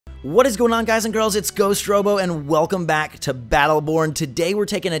What is going on, guys and girls? It's GhostRobo and welcome back to Battleborn. Today we're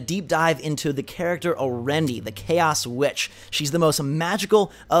taking a deep dive into the character ORENDI, the Chaos Witch. She's the most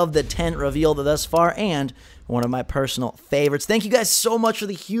magical of the 10 revealed thus far and one of my personal favorites. Thank you guys so much for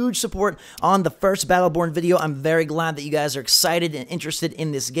the huge support on the first Battleborn video. I'm very glad that you guys are excited and interested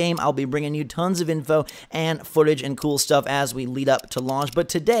in this game. I'll be bringing you tons of info and footage and cool stuff as we lead up to launch. But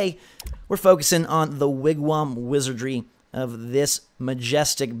today we're focusing on the wigwam wizardry of this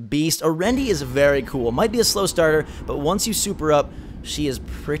majestic beast. ORENDI is very cool. Might be a slow starter, but once you super up, she is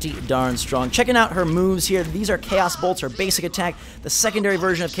pretty darn strong. Checking out her moves here. These are Chaos Bolts, her basic attack. The secondary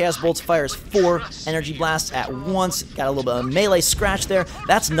version of Chaos Bolts fires 4 energy blasts at once. Got a little bit of melee scratch there.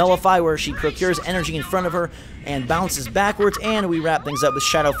 That's Nullify, where she procures energy in front of her and bounces backwards. And we wrap things up with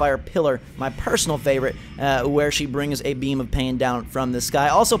Shadowfire Pillar, my personal favorite, where she brings a beam of pain down from the sky.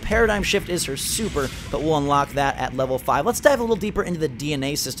 Also, Paradigm Shift is her super, but we'll unlock that at level 5. Let's dive a little deeper into the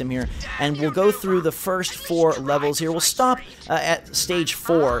DNA system here, and we'll go through the first 4 levels here. We'll stop at stage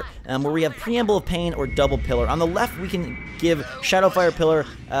 4, where we have Preamble of Pain or Double Pillar. On the left, we can give Shadowfire Pillar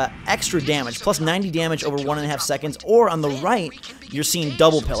extra damage, plus 90 damage over 1.5 seconds, or on the right, you're seeing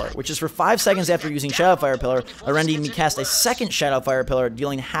Double Pillar, which is for 5 seconds after using Shadowfire Pillar, ORENDI can cast a second Shadowfire Pillar,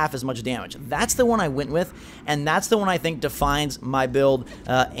 dealing half as much damage. That's the one I went with, and that's the one I think defines my build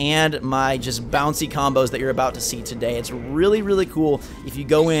and my just bouncy combos that you're about to see today. It's really, really cool if you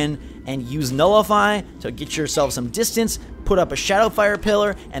go in and use Nullify to get yourself some distance, put up a Shadowfire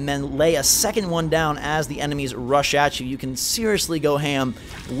Pillar, and then lay a second one down as the enemies rush at you. You can seriously go ham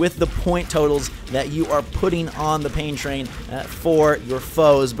with the point totals that you are putting on the pain train for your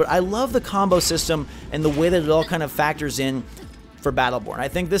foes. But I love the combo system and the way that it all kind of factors in for Battleborn. I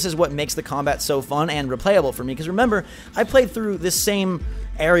think this is what makes the combat so fun and replayable for me, because remember, I played through this same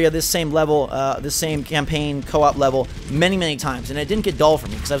area, this same level, this same campaign co-op level many times, and it didn't get dull for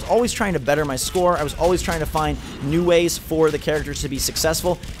me because I was always trying to better my score. I was always trying to find new ways for the characters to be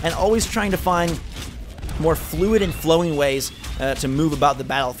successful, and always trying to find more fluid and flowing ways to move about the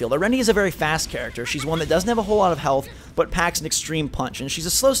battlefield. ORENDI is a very fast character. She's one that doesn't have a whole lot of health, but packs an extreme punch. And she's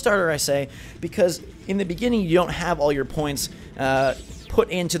a slow starter, I say, because in the beginning you don't have all your points put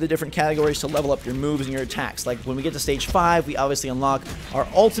into the different categories to level up your moves and your attacks. Like when we get to stage 5, we obviously unlock our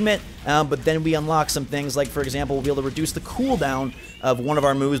ultimate, but then we unlock some things like, for example, we'll be able to reduce the cooldown of one of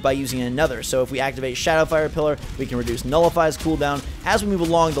our moves by using another. So if we activate Shadowfire Pillar, we can reduce Nullify's cooldown. As we move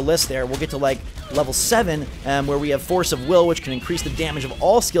along the list there, we'll get to like level 7, where we have Force of Will, which can increase the damage of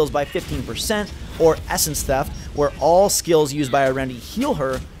all skills by 15%, or Essence Theft, where all skills used by ORENDI heal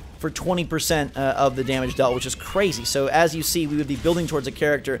her for 20% of the damage dealt, which is crazy. So as you see, we would be building towards a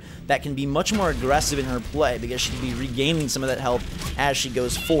character that can be much more aggressive in her play, because she'd be regaining some of that health as she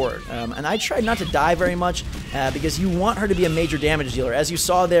goes forward. And I tried not to die very much, because you want her to be a major damage dealer. As you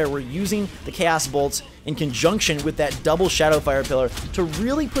saw there, we're using the Chaos Bolts in conjunction with that double Shadowfire Pillar to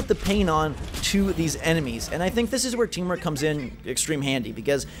really put the pain on to these enemies. And I think this is where teamwork comes in extreme handy,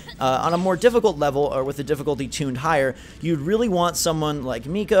 because on a more difficult level, or with the difficulty tuned higher, you'd really want someone like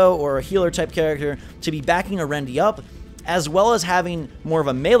Miko or a healer type character to be backing ORENDI up, as well as having more of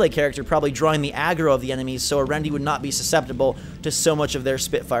a melee character probably drawing the aggro of the enemies, so ORENDI would not be susceptible to so much of their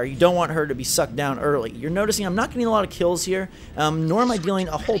Spitfire. You don't want her to be sucked down early. You're noticing I'm not getting a lot of kills here, nor am I dealing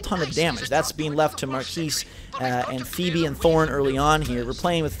a whole ton of damage. That's being left to Marquise and Phoebe and Thorn early on here. We're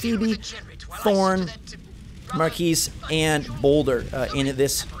playing with Phoebe, Thorn, Marquise, and Boulder in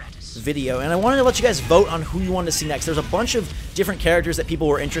this video, and I wanted to let you guys vote on who you wanted to see next. There's a bunch of different characters that people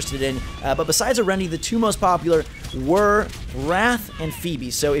were interested in, but besides ORENDI, the 2 most popular were Wrath and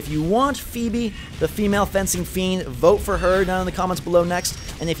Phoebe. So if you want Phoebe, the female fencing fiend, vote for her down in the comments below next,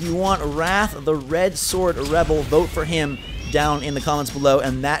 and if you want Wrath, the red sword rebel, vote for him down in the comments below,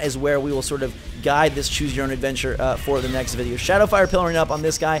 and that is where we will sort of guide this choose your own adventure for the next video. Shadowfire Pillaring up on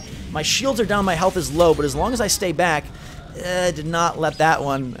this guy. My shields are down, my health is low, but as long as I stay back, did not let that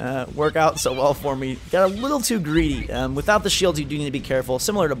one work out so well for me. Got a little too greedy. Without the shields, you do need to be careful,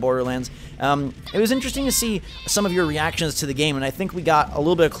 similar to Borderlands. It was interesting to see some of your reactions to the game, and I think we got a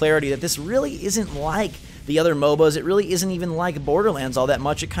little bit of clarity that this really isn't like the other MOBAs. It really isn't even like Borderlands all that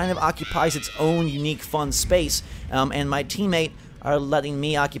much. It kind of occupies its own unique, fun space, and my teammate are letting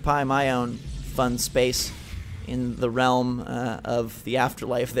me occupy my own fun space in the realm of the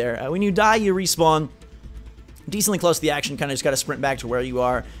afterlife there. When you die, you respawn decently close to the action, kind of just got to sprint back to where you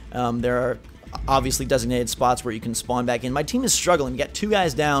are. There are obviously designated spots where you can spawn back in. My team is struggling. We got 2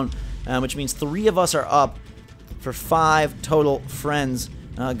 guys down, which means 3 of us are up for 5 total friends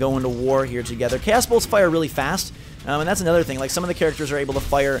going to war here together. Chaos Bolts fire really fast, And that's another thing. Like, some of the characters are able to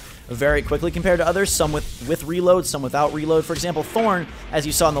fire very quickly compared to others, some with reload, some without reload. For example, Thorn, as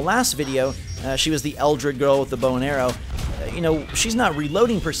you saw in the last video, she was the Eldred girl with the bow and arrow. You know, she's not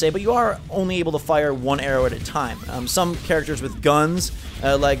reloading per se, but you are only able to fire one arrow at a time. Some characters with guns,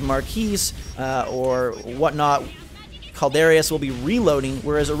 like Marquise or whatnot, Caldarius, will be reloading,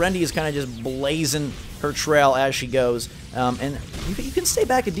 whereas ORENDI is kind of just blazing her trail as she goes. And you can stay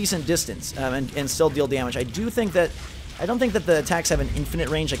back a decent distance and still deal damage. I don't think that the attacks have an infinite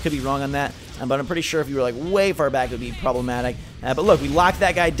range. I could be wrong on that, but I'm pretty sure if you were like way far back, it would be problematic. But look, we locked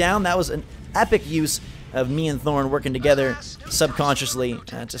that guy down. That was an epic use of me and Thorn working together subconsciously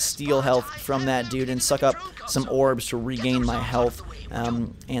to steal health from that dude and suck up some orbs to regain my health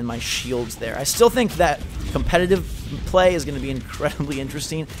and my shields there. I still think that competitive play is going to be incredibly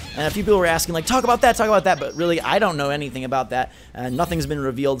interesting, and a few people were asking, like, talk about that, but really, I don't know anything about that. Nothing's been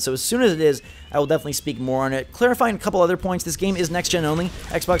revealed, so as soon as it is, I will definitely speak more on it. Clarifying a couple other points, this game is next-gen only,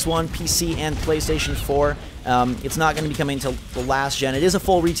 Xbox One, PC, and PlayStation 4. It's not going to be coming until the last gen. It is a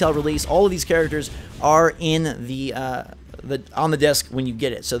full retail release. All of these characters are in the on the disc when you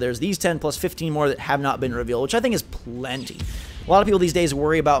get it. So there's these 10 plus 15 more that have not been revealed, which I think is plenty. A lot of people these days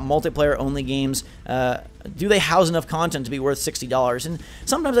worry about multiplayer-only games. Do they house enough content to be worth $60? And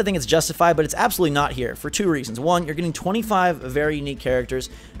sometimes I think it's justified, but it's absolutely not here for two reasons. One, you're getting 25 very unique characters.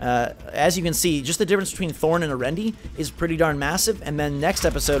 As you can see, just the difference between Thorn and ORENDI is pretty darn massive. And then next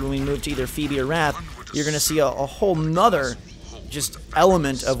episode, when we move to either Phoebe or Wrath, you're going to see a whole nother just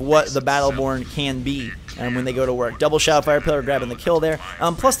element of what the Battleborn can be when they go to work. Double Shadowfire Pillar grabbing the kill there.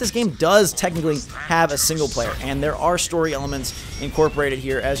 Plus, this game does technically have a single player, and there are story elements incorporated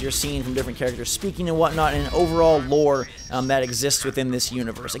here, as you're seeing from different characters speaking and whatnot, and overall lore that exists within this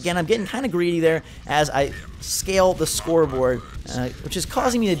universe. Again, I'm getting kind of greedy there as I scale the scoreboard, which is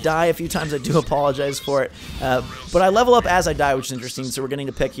causing me to die a few times. I do apologize for it, but I level up as I die, which is interesting. So we're getting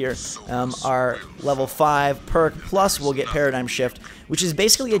to pick here our level 5 perk, plus we'll get Paradigm Shift, which is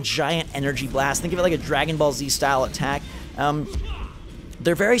basically a giant energy blast. Think of it like a Dragon Ball Z style attack.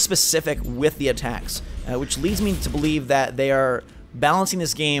 They're very specific with the attacks, which leads me to believe that they are balancing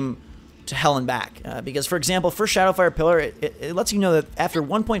this game to hell and back. Because, for example, for Shadowfire Pillar, it lets you know that after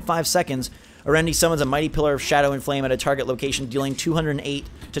 1.5 seconds, ORENDI summons a Mighty Pillar of Shadow and Flame at a target location, dealing 208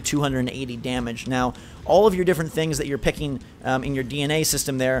 to 280 damage. Now, all of your different things that you're picking in your DNA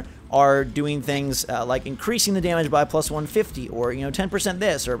system there are doing things like increasing the damage by plus 150, or 10%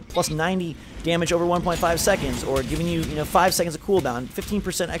 this, or plus 90 damage over 1.5 seconds, or giving you 5 seconds of cooldown,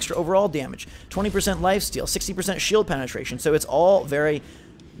 15% extra overall damage, 20% lifesteal, 60% shield penetration. So it's all very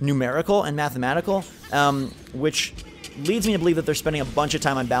numerical and mathematical, which leads me to believe that they're spending a bunch of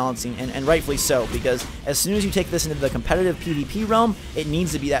time on balancing, and rightfully so, because as soon as you take this into the competitive PvP realm, it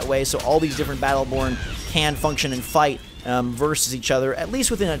needs to be that way, so all these different Battleborn can function and fight versus each other, at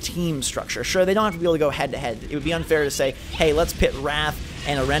least within a team structure. Sure, they don't have to be able to go head-to-head. It would be unfair to say, hey, let's pit Wrath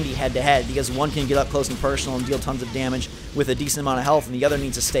and ORENDI head-to-head, because one can get up close and personal and deal tons of damage with a decent amount of health, and the other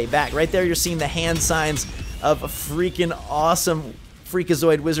needs to stay back. Right there, you're seeing the hand signs of a freaking awesome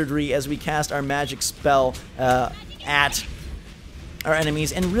Freakazoid wizardry as we cast our magic spell at our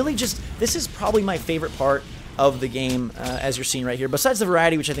enemies. And really, just this is probably my favorite part of the game, as you're seeing right here. Besides the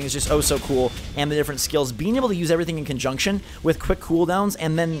variety, which I think is just oh so cool, and the different skills, being able to use everything in conjunction with quick cooldowns,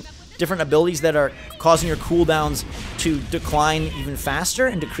 and then different abilities that are causing your cooldowns to decline even faster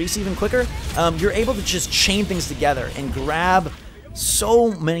and decrease even quicker, you're able to just chain things together and grab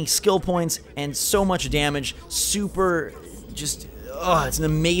so many skill points and so much damage. Super just... oh, it's an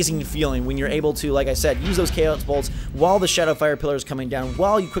amazing feeling when you're able to, like I said, use those Chaos Bolts while the Shadowfire Pillar is coming down,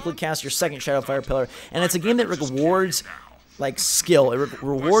 while you quickly cast your second Shadowfire Pillar. And it's a game that rewards, like, skill. It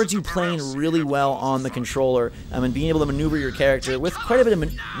rewards you playing really well on the controller and being able to maneuver your character with quite a bit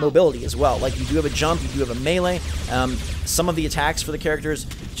of mobility as well. Like, you do have a jump, you do have a melee. Some of the attacks for the characters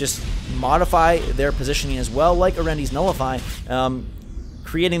just modify their positioning as well, like ORENDI's Nullify.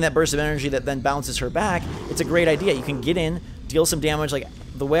 Creating that burst of energy that then bounces her back. It's a great idea. You can get in, deal some damage. Like,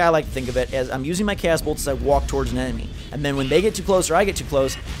 the way I like to think of it is I'm using my Chaos Bolts as I walk towards an enemy, and then when they get too close or I get too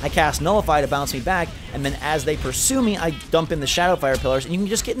close, I cast Nullify to bounce me back, and then as they pursue me, I dump in the Shadowfire Pillars, and you can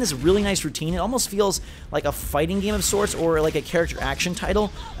just get in this really nice routine. It almost feels like a fighting game of sorts, or like a character action title,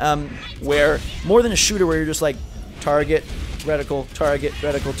 where more than a shooter where you're just like target, reticle, target,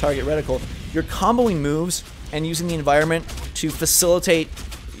 reticle, target, reticle. You're comboing moves and using the environment to facilitate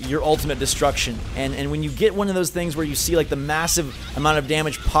your ultimate destruction. And when you get one of those things where you see like the massive amount of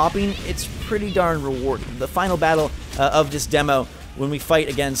damage popping, it's pretty darn rewarding. The final battle of this demo, when we fight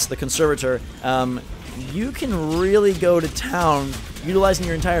against the Conservator, you can really go to town utilizing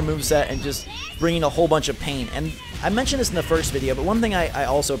your entire moveset and just bringing a whole bunch of pain. And I mentioned this in the first video, but one thing I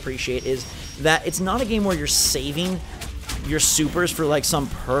also appreciate is that it's not a game where you're saving your supers for like some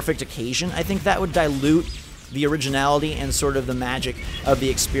perfect occasion. I think that would dilute the originality and sort of the magic of the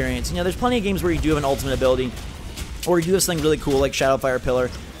experience. You know, there's plenty of games where you do have an ultimate ability, or you do this thing really cool like Shadowfire Pillar,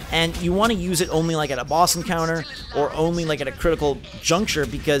 and you want to use it only like at a boss encounter or only like at a critical juncture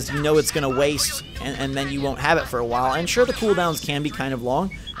because you know it's going to waste and then you won't have it for a while. And sure, the cooldowns can be kind of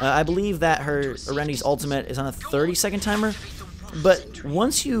long. I believe that her ORENDI's ultimate is on a 30-second timer, but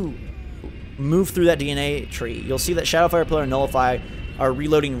once you move through that DNA tree, you'll see that Shadowfire Pillar and Nullify are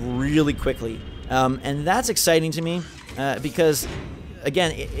reloading really quickly. And that's exciting to me because,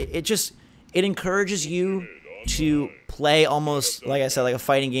 again, it encourages you to play almost, like I said, like a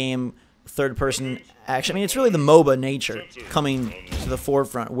fighting game, third-person action. I mean, it's really the MOBA nature coming to the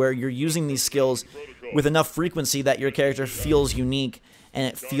forefront, where you're using these skills with enough frequency that your character feels unique, and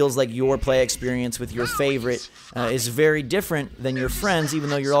it feels like your play experience with your favorite is very different than your friends, even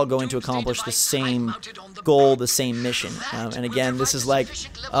though you're all going to accomplish the same goal, the same mission. And again, this is like,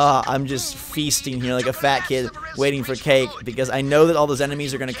 I'm just feasting here like a fat kid waiting for cake, because I know that all those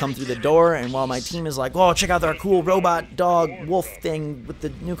enemies are going to come through the door, and while my team is like, oh, check out our cool robot dog wolf thing with the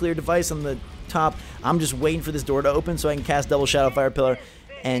nuclear device on the top, I'm just waiting for this door to open so I can cast double Shadowfire Pillar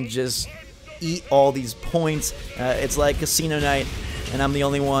and just eat all these points. It's like casino night, and I'm the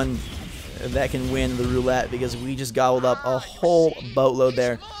only one that can win the roulette because we just gobbled up a whole boatload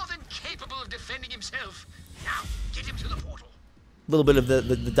there. A little bit of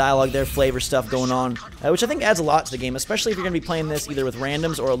the dialogue there, flavor stuff going on, which I think adds a lot to the game, especially if you're going to be playing this either with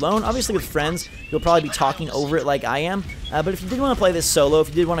randoms or alone. Obviously with friends, you'll probably be talking over it like I am, but if you did want to play this solo, if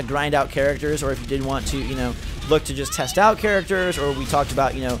you did want to grind out characters, or if you did want to, you know, look to just test out characters, or we talked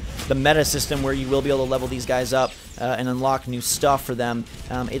about, you know, the meta system where you will be able to level these guys up and unlock new stuff for them.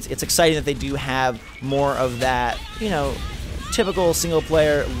 It's exciting that they do have more of that, you know, typical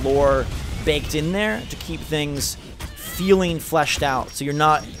single-player lore baked in there to keep things feeling fleshed out, so you're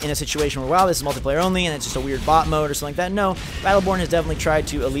not in a situation where, wow, this is multiplayer only and it's just a weird bot mode or something like that. No, Battleborn has definitely tried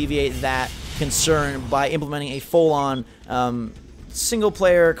to alleviate that concern by implementing a full-on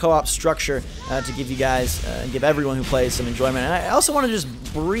single-player co-op structure to give you guys and give everyone who plays some enjoyment. And I also want to just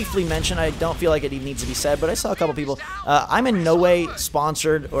briefly mention, I don't feel like it even needs to be said, but I saw a couple people. I'm in no way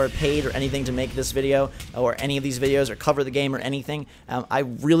sponsored or paid or anything to make this video or any of these videos or cover the game or anything. I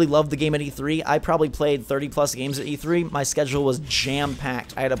really loved the game at E3. I probably played 30+ games at E3. My schedule was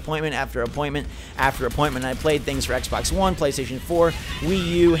jam-packed. I had appointment after appointment after appointment. I played things for Xbox One, PlayStation 4, Wii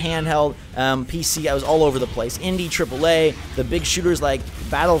U, handheld, PC. I was all over the place. Indie, AAA, the big shooters like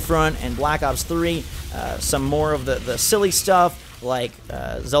Battlefront and Black Ops 3, some more of the silly stuff like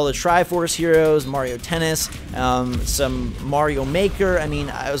Zelda Triforce Heroes, Mario Tennis, some Mario Maker. I mean,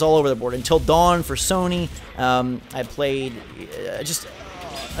 I was all over the board. Until Dawn for Sony. I played just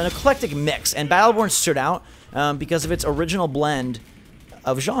an eclectic mix, and Battleborn stood out because of its original blend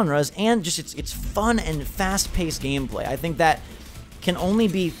of genres and just its fun and fast-paced gameplay. I think that can only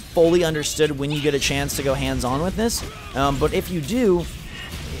be fully understood when you get a chance to go hands-on with this, but if you do,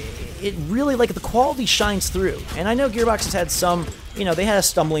 it really, like, the quality shines through. And I know Gearbox has had some, you know, they had a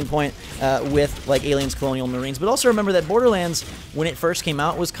stumbling point with, like, Aliens, Colonial Marines, but also remember that Borderlands, when it first came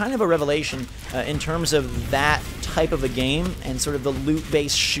out, was kind of a revelation in terms of that type of a game and sort of the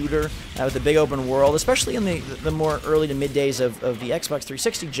loot-based shooter with the big open world, especially in the more early to mid days of the Xbox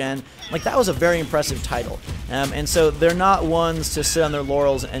 360 gen. Like, that was a very impressive title. And so they're not ones to sit on their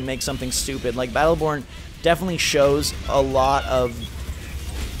laurels and make something stupid. Like, Battleborn definitely shows a lot of,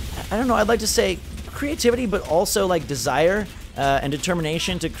 I don't know, I'd like to say creativity, but also like desire and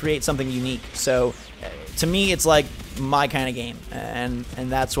determination to create something unique. So to me, it's like my kind of game, and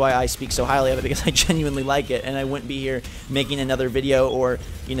that's why I speak so highly of it, because I genuinely like it, and I wouldn't be here making another video or,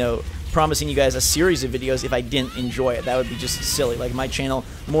 you know, promising you guys a series of videos if I didn't enjoy it. That would be just silly. Like, my channel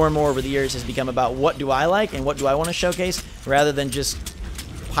more and more over the years has become about what do I like and what do I want to showcase, rather than just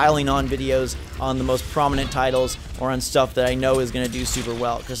piling on videos on the most prominent titles or on stuff that I know is going to do super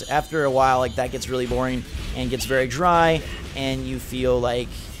well, because after a while, like, that gets really boring and gets very dry, and you feel like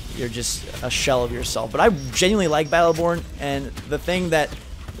you're just a shell of yourself. But I genuinely like Battleborn, and the thing that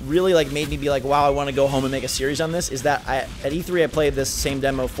really, like, made me be like, wow, I want to go home and make a series on this, is that at E3 I played this same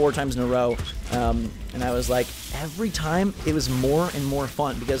demo 4 times in a row, and I was like, every time it was more and more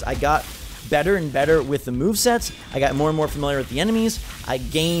fun, because I got better and better with the movesets. I got more and more familiar with the enemies. I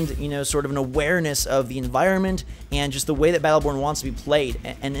gained, you know, sort of an awareness of the environment and just the way that Battleborn wants to be played.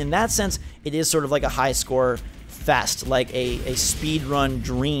 And in that sense, it is sort of like a high score fest, like a speedrun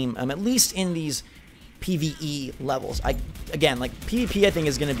dream, at least in these PvE levels. Again, like PvP I think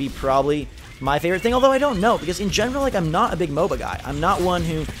is going to be probably my favorite thing, although I don't know, because in general, like, I'm not a big MOBA guy. I'm not one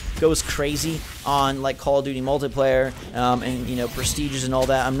who goes crazy on like Call of Duty multiplayer and, you know, prestiges and all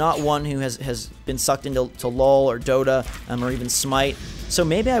that. I'm not one who has been sucked into LoL or Dota or even Smite. So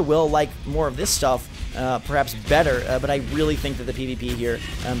maybe I will like more of this stuff, perhaps better, but I really think that the PvP here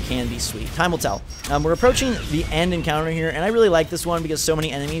can be sweet. Time will tell. We're approaching the end encounter here, and I really like this one because so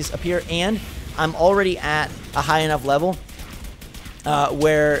many enemies appear, and I'm already at a high enough level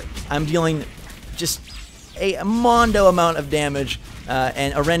where I'm dealing just a mondo amount of damage,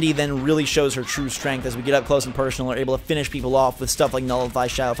 and ORENDI then really shows her true strength as we get up close and personal, are able to finish people off with stuff like Nullify,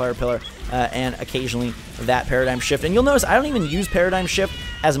 Shadowfire Pillar, and occasionally that Paradigm Shift. And you'll notice I don't even use Paradigm Shift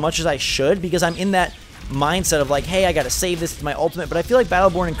as much as I should, because I'm in that mindset of like, hey, I gotta save this to my ultimate, but I feel like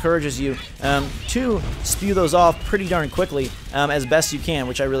Battleborn encourages you to spew those off pretty darn quickly as best you can,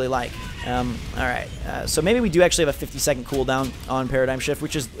 which I really like. Alright, so maybe we do actually have a 50-second cooldown on Paradigm Shift,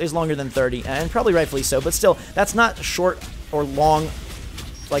 which is longer than 30, and probably rightfully so, but still, that's not short or long.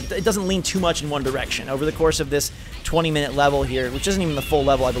 Like, it doesn't lean too much in one direction. Over the course of this 20-minute level here, which isn't even the full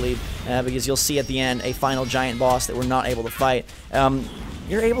level, I believe, because you'll see at the end a final giant boss that we're not able to fight,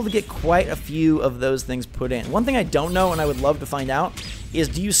 you're able to get quite a few of those things put in. One thing I don't know, and I would love to find out, is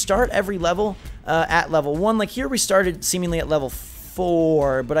do you start every level at level 1? Like here we started seemingly at level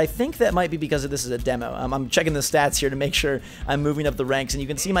 4, but I think that might be because this is a demo. I'm checking the stats here to make sure I'm moving up the ranks, and you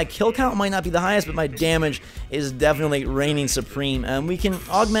can see my kill count might not be the highest, but my damage is definitely reigning supreme. We can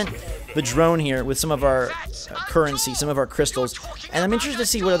augment the drone here with some of our currency, some of our crystals, and I'm interested to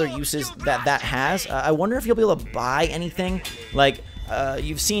see what other uses that has. I wonder if you'll be able to buy anything, like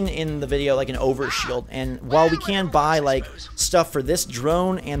you've seen in the video like an overshield, and while we can buy like stuff for this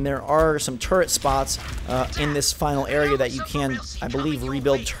drone, and there are some turret spots in this final area that you can, I believe,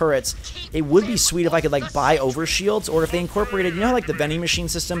 rebuild turrets, it would be sweet if I could like buy overshields, or if they incorporated, you know how like the vending machine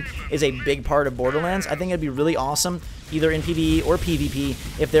system is a big part of Borderlands. I think it'd be really awesome, either in PvE or PvP,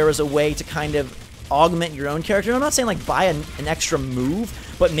 if there was a way to kind of augment your own character. And I'm not saying like buy an extra move,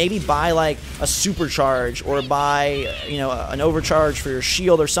 but maybe buy like a supercharge, or buy, you know, an overcharge for your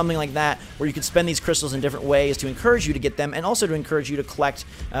shield or something like that, where you could spend these crystals in different ways to encourage you to get them, and also to encourage you to collect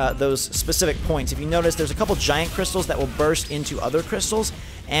those specific points. If you notice, there's a couple giant crystals that will burst into other crystals,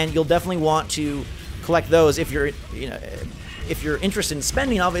 and you'll definitely want to collect those if you're, you know, if you're interested in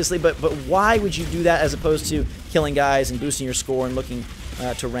spending, obviously, but why would you do that as opposed to killing guys and boosting your score and looking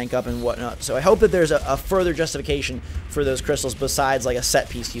to rank up and whatnot? So I hope that there's a further justification for those crystals besides like a set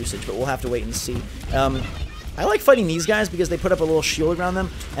piece usage, but we'll have to wait and see. I like fighting these guys because they put up a little shield around them,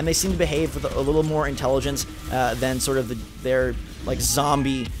 and they seem to behave with a little more intelligence than sort of their like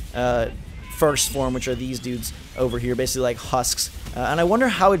zombie first form, which are these dudes over here, basically like husks. And I wonder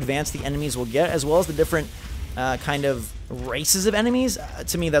how advanced the enemies will get, as well as the different kind of races of enemies.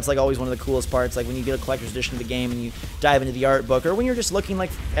 To me, that's like always one of the coolest parts, like when you get a collector's edition of the game and you dive into the art book, or when you're just looking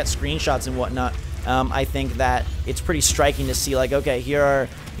like at screenshots and whatnot. I think that it's pretty striking to see like, okay, here are,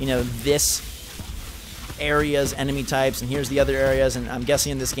 you know, this areas, enemy types, and here's the other areas, and I'm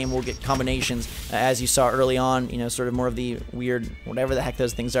guessing in this game we'll get combinations, as you saw early on, you know, sort of more of the weird, whatever the heck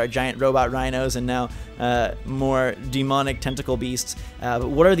those things are, giant robot rhinos, and now more demonic tentacle beasts. But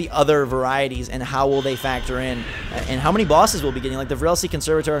what are the other varieties, and how will they factor in, and how many bosses we'll be getting? Like the Vrelsi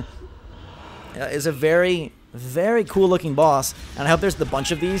Conservator is a very, very cool looking boss, and I hope there's a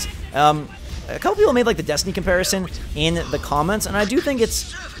bunch of these. A couple people made like the Destiny comparison in the comments, and I do think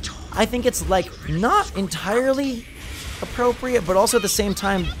it's like not entirely appropriate, but also at the same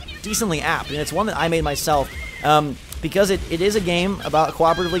time decently apt, and it's one that I made myself, because it is a game about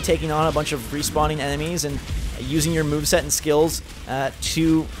cooperatively taking on a bunch of respawning enemies and using your moveset and skills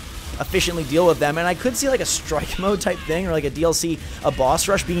to efficiently deal with them. And I could see like a strike mode type thing, or like a DLC, a boss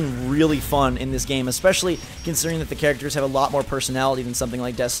rush, being really fun in this game, especially considering that the characters have a lot more personality than something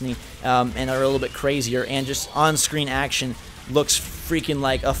like Destiny, and are a little bit crazier, and just on-screen action looks freaking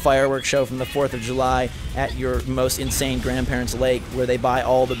like a fireworks show from the 4th of July at your most insane grandparents' lake, where they buy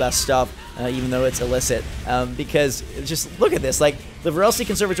all the best stuff, even though it's illicit. Because just look at this, like the Vrelsi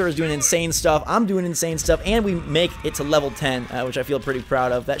Conservator is doing insane stuff, I'm doing insane stuff, and we make it to level 10, which I feel pretty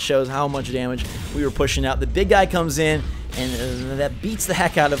proud of. That shows how much damage we were pushing out. The big guy comes in, and that beats the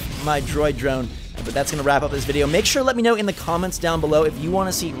heck out of my droid drone. But that's going to wrap up this video. Make sure to let me know in the comments down below if you want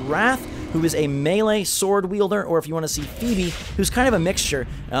to see Wrath, who is a melee sword wielder, or if you want to see Phoebe, who's kind of a mixture.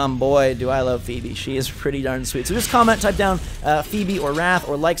 Boy, do I love Phoebe. She is pretty darn sweet. So just comment, type down Phoebe or Wrath,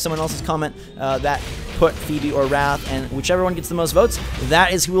 or like someone else's comment that put Phoebe or Wrath, and whichever one gets the most votes,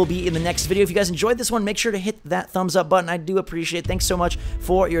 that is who will be in the next video. If you guys enjoyed this one, make sure to hit that thumbs up button. I do appreciate it. Thanks so much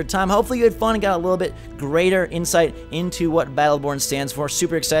for your time. Hopefully you had fun and got a little bit greater insight into what Battleborn stands for.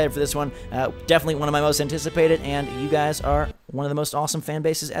 Super excited for this one. Definitely one of my most anticipated, and you guys are one of the most awesome fan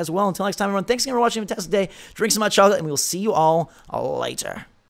bases as well. Until next time, everyone, thanks again for watching. Fantastic day. Drink some hot chocolate, and we will see you all later.